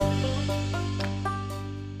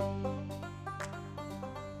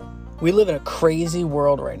We live in a crazy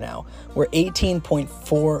world right now where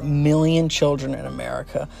 18.4 million children in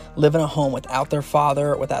America live in a home without their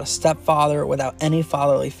father, without a stepfather, without any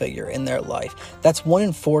fatherly figure in their life. That's 1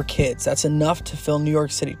 in 4 kids. That's enough to fill New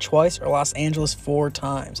York City twice or Los Angeles 4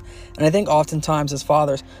 times. And I think oftentimes as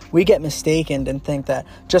fathers, we get mistaken and think that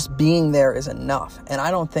just being there is enough. And I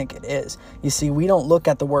don't think it is. You see, we don't look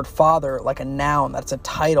at the word father like a noun, that's a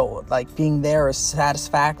title, like being there is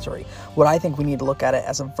satisfactory. What I think we need to look at it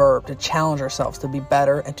as a verb, to challenge ourselves to be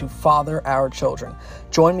better and to father our children.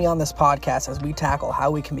 Join me on this podcast as we tackle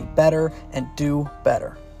how we can be better and do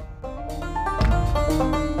better.